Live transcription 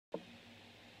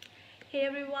Hey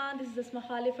everyone, this is Asma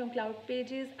Khalid from Cloud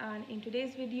Pages, and in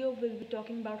today's video we'll be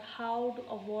talking about how to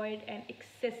avoid an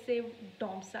excessive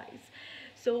DOM size.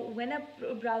 So when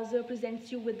a browser presents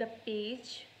you with a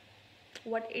page,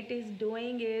 what it is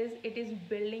doing is it is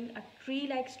building a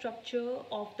tree-like structure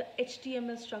of the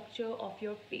HTML structure of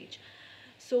your page.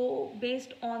 So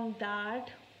based on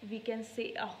that, we can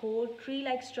say a whole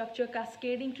tree-like structure,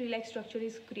 cascading tree-like structure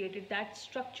is created. That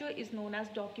structure is known as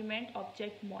document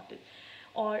object model,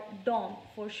 or DOM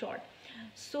for short.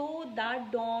 So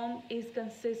that DOM is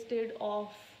consisted of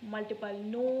multiple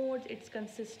nodes, it's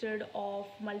consisted of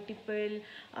multiple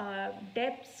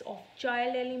depths of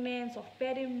child elements, of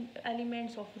parent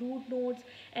elements, of root nodes,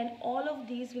 and all of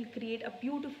these will create a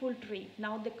beautiful tree.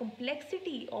 Now the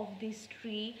complexity of this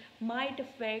tree might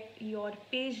affect your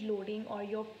page loading or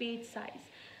your page size.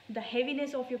 The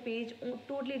heaviness of your page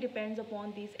totally depends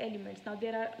upon these elements. Now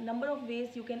there are a number of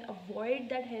ways you can avoid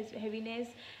that heaviness,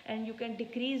 and you can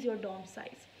decrease your DOM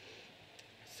size.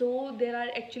 So there are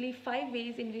actually 5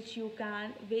 ways in which you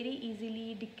can very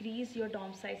easily decrease your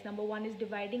DOM size. Number one is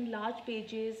dividing large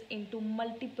pages into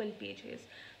multiple pages.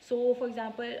 So for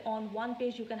example, on one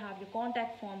page you can have your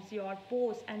contact forms, your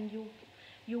posts, and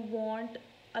you want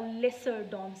a lesser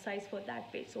DOM size for that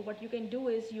page. So what you can do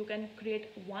is you can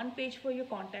create one page for your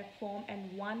contact form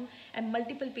and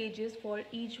multiple pages for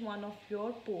each one of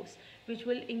your posts, which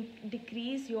will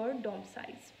decrease your DOM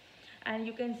size. And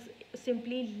you can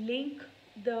simply link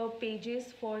the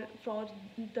pages for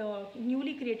the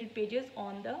newly created pages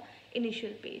on the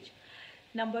initial page.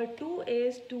 Number two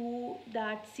is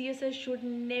that CSS should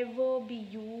never be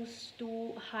used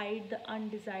to hide the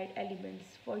undesired elements.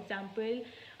 For example,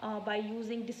 by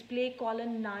using display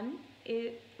colon none,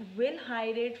 it will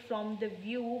hide it from the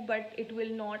view, but it will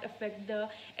not affect the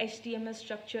HTML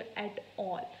structure at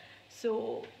all.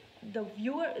 So the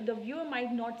viewer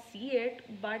might not see it,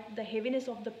 but the heaviness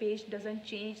of the page doesn't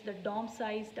change, the DOM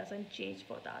size doesn't change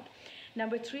for that.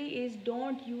 Number three is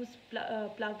don't use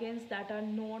plugins that are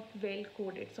not well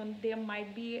coded. So there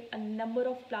might be a number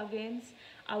of plugins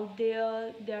out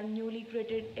there, they are newly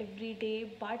created every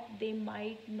day, but they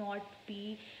might not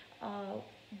be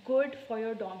good for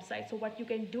your DOM size. So what you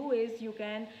can do is you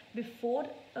can, before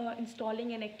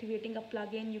installing and activating a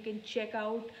plugin, you can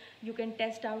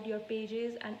test out your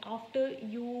pages, and after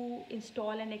you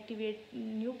install and activate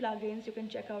new plugins, you can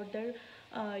check out their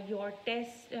your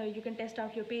tests, you can test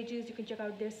out your pages, you can check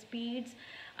out their speeds,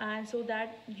 and so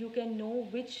that you can know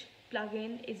which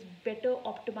plugin is better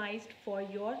optimized for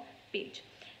your page.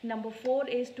 Number four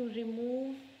is to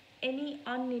remove any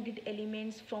unneeded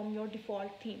elements from your default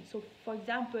theme. So for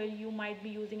example, you might be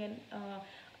using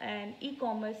an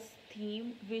e-commerce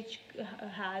theme which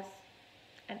has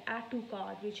an add to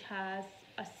cart, which has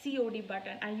a COD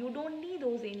button, and you don't need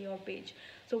those in your page.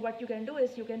 So what you can do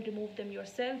is you can remove them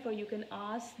yourself, or you can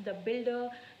ask the builder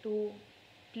to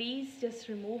please just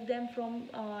remove them from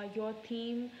your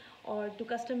theme, or to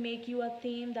custom make you a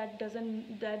theme that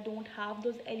don't have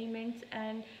those elements.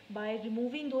 And by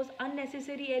removing those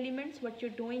unnecessary elements, what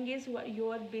you're doing is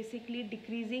you're basically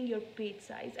decreasing your page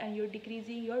size and you're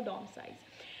decreasing your DOM size.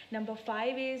 Number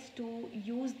five is to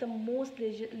use the most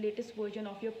latest version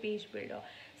of your page builder,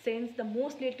 since the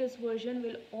most latest version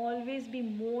will always be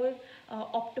more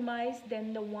optimized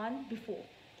than the one before.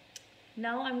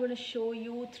 Now I'm going to show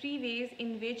you 3 ways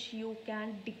in which you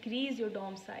can decrease your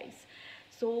DOM size.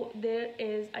 So there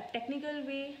is a technical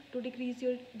way to decrease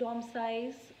your DOM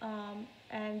size,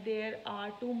 and there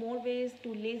are 2 more ways: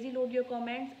 to lazy load your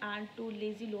comments and to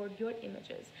lazy load your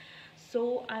images.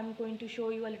 So I'm going to show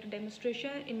you a little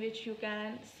demonstration in which you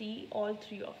can see all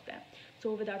 3 of them.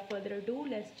 So without further ado,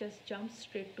 let's just jump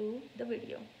straight to the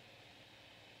video.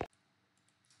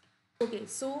 Okay,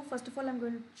 so first of all, I'm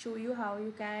going to show you how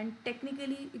you can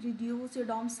technically reduce your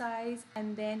DOM size,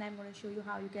 and then I'm going to show you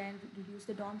how you can reduce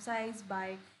the DOM size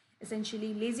by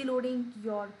essentially lazy loading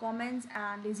your comments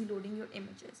and lazy loading your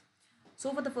images.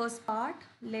 So for the first part,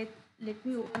 let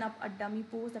me open up a dummy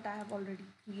post that I have already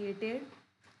created.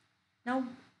 Now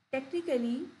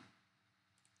technically,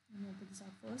 let me open this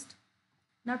out first.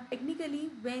 Now technically,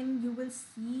 when you will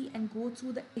see and go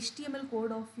through the HTML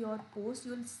code of your post,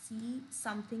 you will see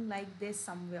something like this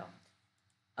somewhere.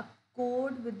 A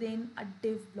code within a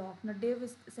div block. Now div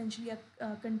is essentially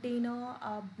a container,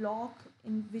 a block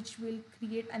in which will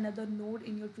create another node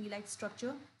in your tree-like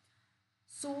structure.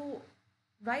 So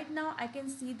right now I can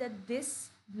see that this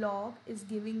block is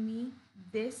giving me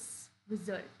this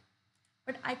result.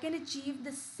 But I can achieve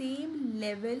the same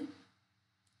level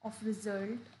of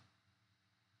result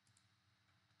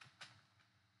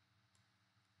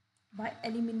by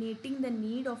eliminating the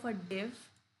need of a div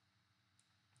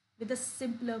with a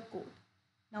simpler code.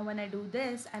 Now when I do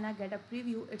this and I get a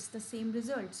preview, it's the same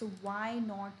result. So why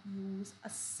not use a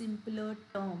simpler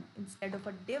term instead of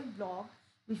a div block,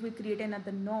 which will create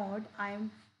another node?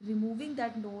 I'm removing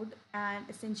that node and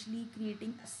essentially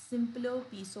creating a simpler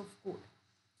piece of code.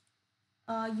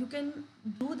 You can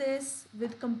do this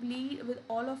with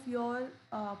all of your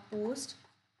post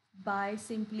by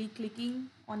simply clicking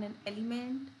on an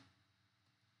element,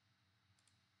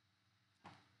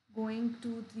 going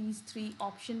to these three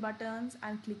option buttons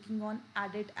and clicking on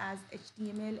edit as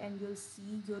HTML, and you'll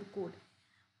see your code.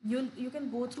 You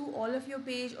can go through all of your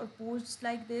page or posts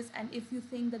like this, and if you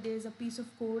think that there is a piece of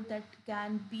code that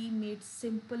can be made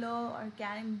simpler or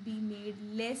can be made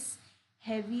less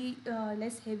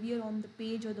heavier on the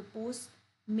page or the post,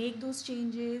 make those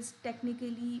changes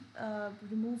technically,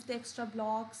 remove the extra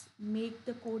blocks, make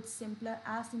the code simpler,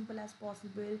 as simple as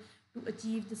possible, to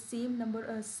achieve the same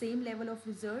level of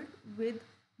result with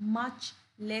much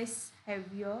less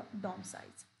heavier DOM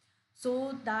size.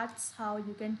 So that's how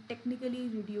you can technically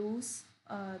reduce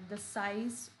the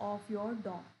size of your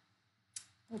DOM.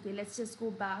 Okay, let's just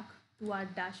go back to our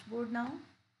dashboard now.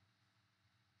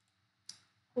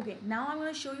 Okay, now I'm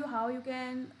going to show you how you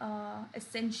can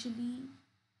essentially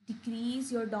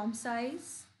decrease your DOM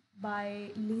size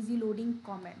by lazy loading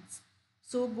comments.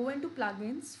 So go into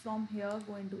plugins. From here,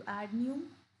 go into add new,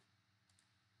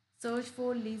 search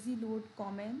for lazy load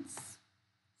comments,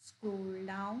 scroll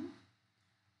down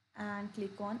and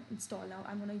click on install. Now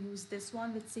I'm going to use this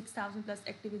one with 6,000 plus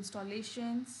active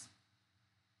installations.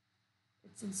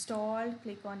 It's installed,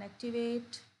 click on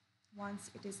activate.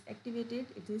 Once it is activated,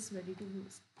 it is ready to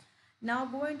use. Now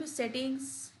go into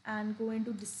settings and go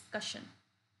into discussion.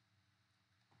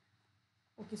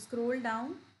 Okay, scroll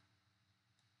down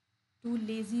to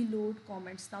lazy load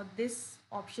comments. Now this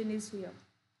option is here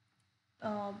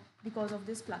because of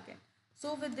this plugin.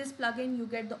 So with this plugin, you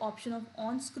get the option of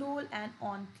on scroll and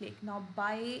on click. Now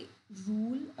by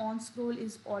rule, on scroll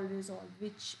is always on,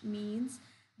 which means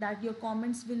that your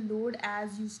comments will load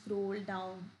as you scroll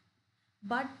down.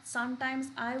 But sometimes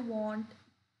I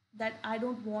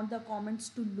don't want the comments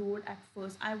to load at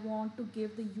first. I want to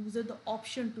give the user the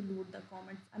option to load the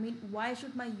comments. I mean, why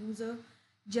should my user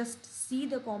just see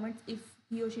the comments if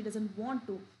he or she doesn't want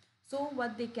to? So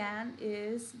what they can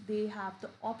is they have the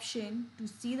option to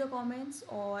see the comments,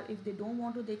 or if they don't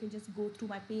want to, they can just go through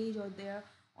my page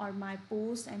or my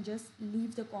post and just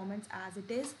leave the comments as it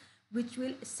is, which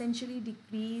will essentially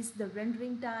decrease the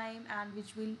rendering time and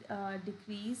which will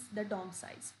decrease the DOM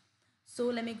size. So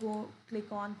let me go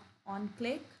click on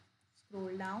click,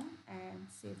 scroll down and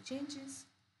save changes.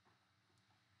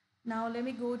 Now let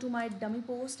me go to my dummy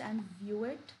post and view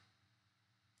it.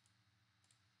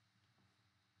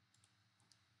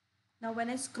 Now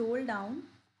when I scroll down,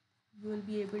 you will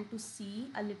be able to see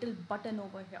a little button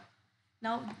over here.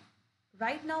 Now,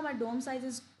 right now my DOM size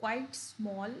is quite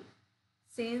small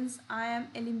since I am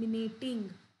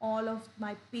eliminating all of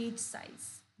my page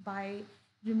size by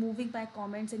removing my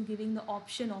comments and giving the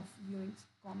option of viewing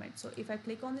comments. So if I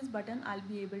click on this button, I'll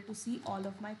be able to see all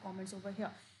of my comments over here.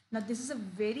 Now this is a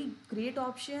very great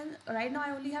option. Right now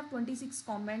I only have 26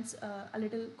 comments, a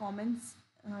little comments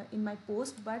in my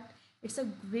post, but it's a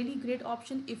really great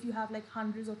option if you have like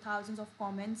hundreds or thousands of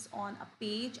comments on a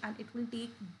page, and it will take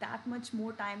that much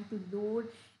more time to load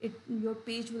it. Your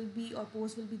page will be or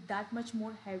post will be that much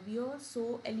more heavier.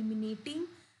 So eliminating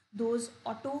those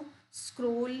auto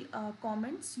scroll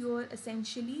comments, you're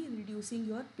essentially reducing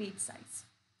your page size.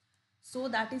 So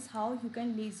that is how you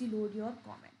can lazy load your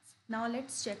comments. Now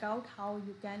let's check out how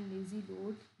you can lazy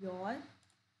load your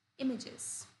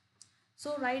images.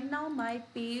 So right now my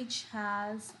page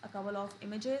has a couple of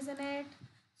images in it,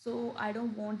 so I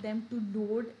don't want them to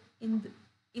load in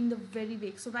the very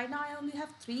big. So right now I only have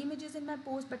 3 images in my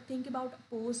post, but think about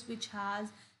a post which has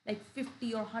like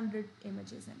 50 or 100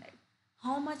 images in it.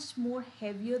 How much more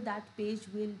heavier that page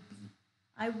will be.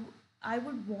 I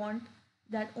would want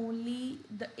that only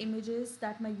the images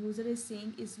that my user is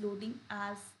seeing is loading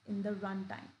as in the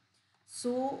runtime.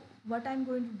 So what I'm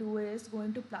going to do is go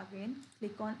into plugin,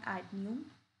 click on add new.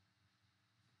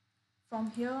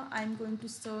 From here, I'm going to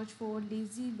search for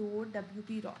lazy load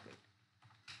WP Rocket.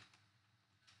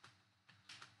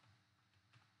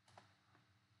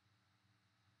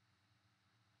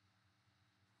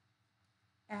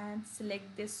 And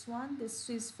select this one. This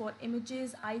is for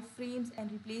images, iframes, and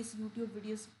replace YouTube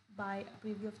videos by a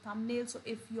preview of thumbnail. So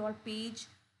if your page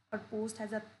or post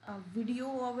has a video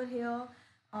over here,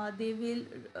 they will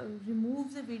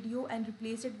remove the video and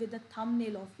replace it with the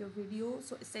thumbnail of your video,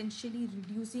 so essentially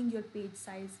reducing your page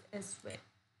size as well.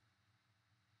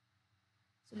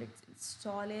 So let's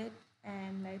install it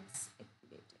and let's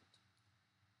activate it.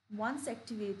 Once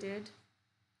activated,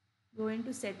 go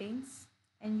into settings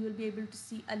and you'll be able to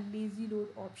see a lazy load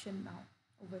option now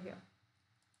over here.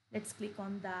 Let's click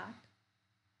on that.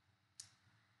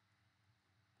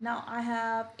 Now I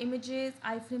have images,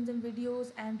 iframes and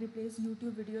videos, and replace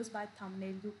YouTube videos by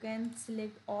thumbnail. You can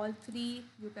select all three,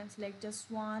 you can select just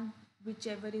one,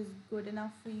 whichever is good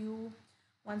enough for you.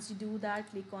 Once you do that,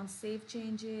 click on save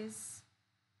changes,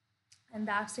 and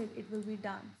that's it, it will be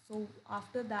done. So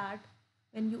after that,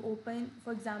 when you open,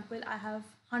 for example, I have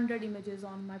 100 images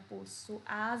on my post, so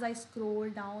as I scroll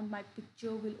down, my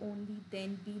picture will only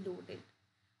then be loaded.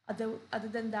 Other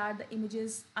than that, the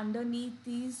images underneath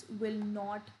these will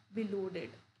not be loaded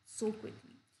so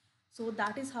quickly. So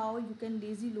that is how you can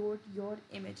lazy load your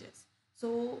images.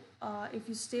 So if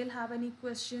you still have any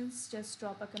questions, just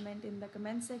drop a comment in the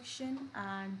comment section,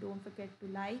 and don't forget to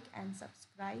like and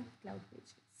subscribe Cloud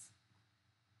Pages.